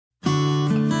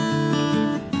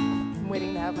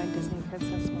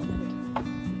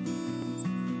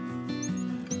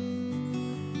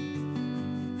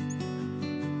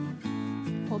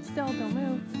still, don't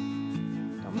move.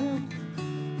 Don't move.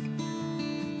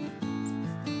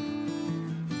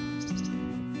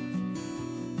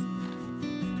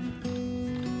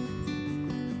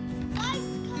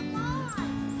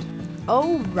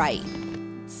 Oh, right.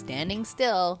 Standing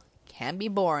still can be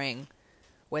boring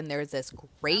when there's this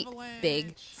great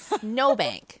big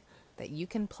snowbank that you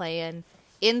can play in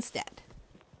instead.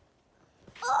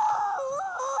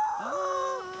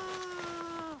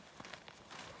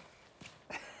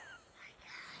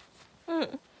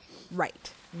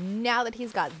 Right. Now that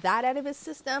he's got that out of his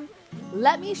system,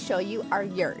 let me show you our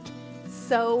yurt.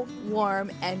 So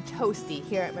warm and toasty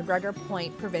here at MacGregor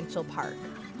Point Provincial Park.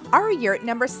 Our yurt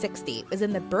number 60 is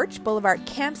in the Birch Boulevard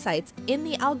campsites in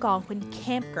the Algonquin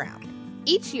campground.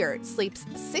 Each yurt sleeps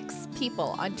 6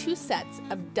 people on 2 sets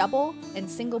of double and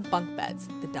single bunk beds.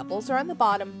 The doubles are on the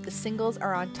bottom, the singles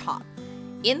are on top.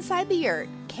 Inside the yurt,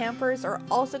 campers are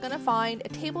also going to find a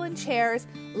table and chairs,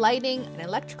 lighting, an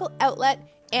electrical outlet,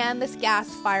 and this gas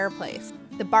fireplace.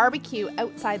 The barbecue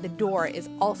outside the door is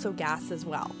also gas as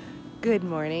well. Good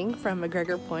morning from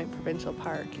MacGregor Point Provincial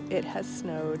Park. It has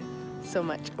snowed so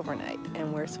much overnight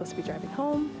and we're supposed to be driving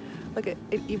home. Look, it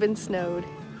even snowed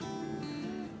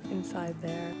inside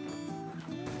there.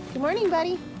 Good morning,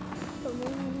 buddy. Good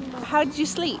morning. How did you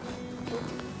sleep?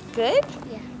 Good?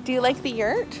 Yeah. Do you like the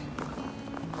yurt?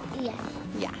 Yeah.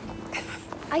 Yeah.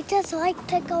 I just like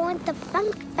to go on the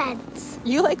bunk beds.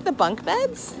 You like the bunk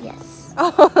beds? Yes.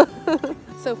 Oh.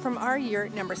 So from our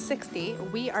yurt number 60,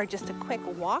 we are just a quick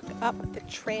walk up the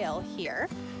trail here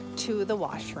to the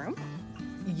washroom.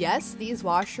 Yes, these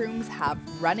washrooms have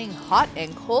running hot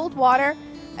and cold water,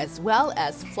 as well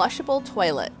as flushable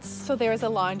toilets. So there's a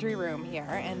laundry room here,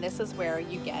 and this is where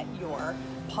you get your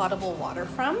potable water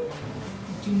from.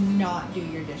 Do not do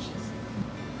your dishes.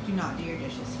 Do not do your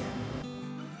dishes here.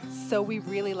 So we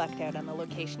really lucked out on the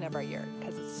location of our yurt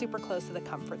because it's super close to the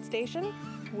comfort station,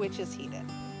 which is heated.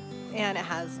 And it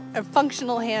has a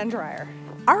functional hand dryer.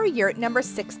 Our yurt number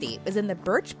 60 is in the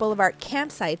Birch Boulevard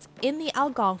campsites in the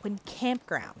Algonquin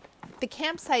campground. The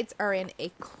campsites are in a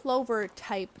clover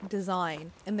type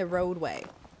design in the roadway.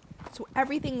 So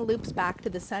everything loops back to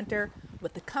the center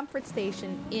with the comfort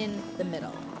station in the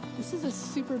middle. This is a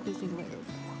super busy loop.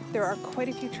 There are quite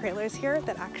a few trailers here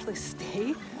that actually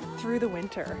stay through the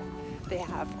winter. They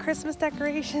have Christmas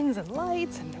decorations and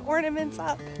lights and ornaments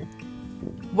up.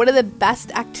 One of the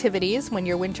best activities when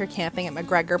you're winter camping at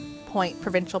MacGregor Point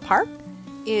Provincial Park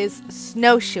is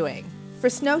snowshoeing. For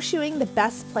snowshoeing, the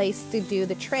best place to do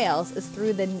the trails is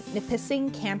through the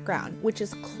Nipissing campground, which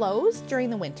is closed during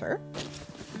the winter.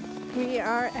 We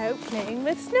are out playing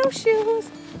with snowshoes.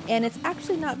 And it's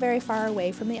actually not very far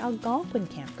away from the Algonquin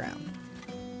campground.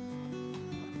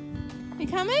 You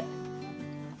coming?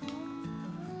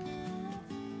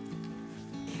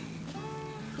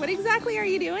 What exactly are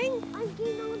you doing? I'm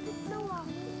getting all the snow off.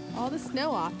 All the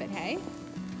snow off it, hey?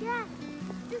 Yeah.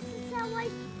 This is how I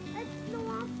snow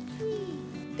off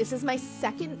trees. This is my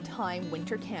second time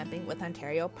winter camping with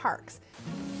Ontario Parks.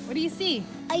 What do you see?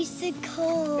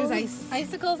 Icicles. There's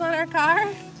icicles on our car?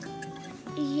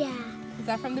 Yeah. Is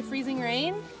that from the freezing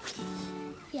rain?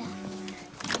 Yeah.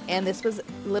 And this was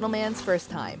little man's first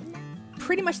time.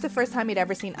 Pretty much the first time he'd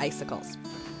ever seen icicles.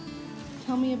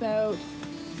 Tell me about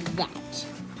that.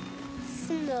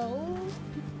 Snow.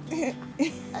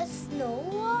 A snow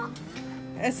walk?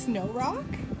 A snow rock?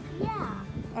 Yeah.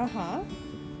 Uh-huh.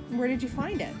 Where did you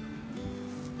find it?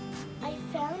 I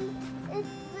found it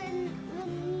when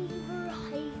we were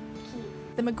hiking.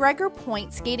 The MacGregor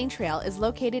Point Skating Trail is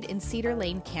located in Cedar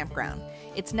Lane Campground.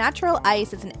 It's natural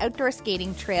ice, it's an outdoor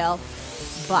skating trail,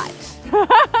 but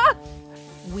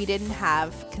we didn't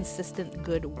have consistent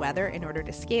good weather in order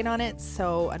to skate on it,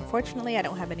 so unfortunately I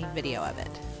don't have any video of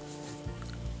it.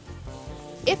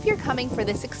 If you're coming for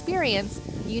this experience,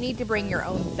 you need to bring your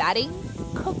own bedding,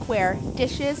 cookware,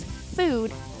 dishes,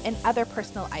 food, and other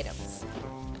personal items.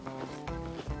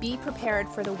 Be prepared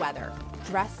for the weather.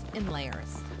 Dress in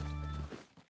layers.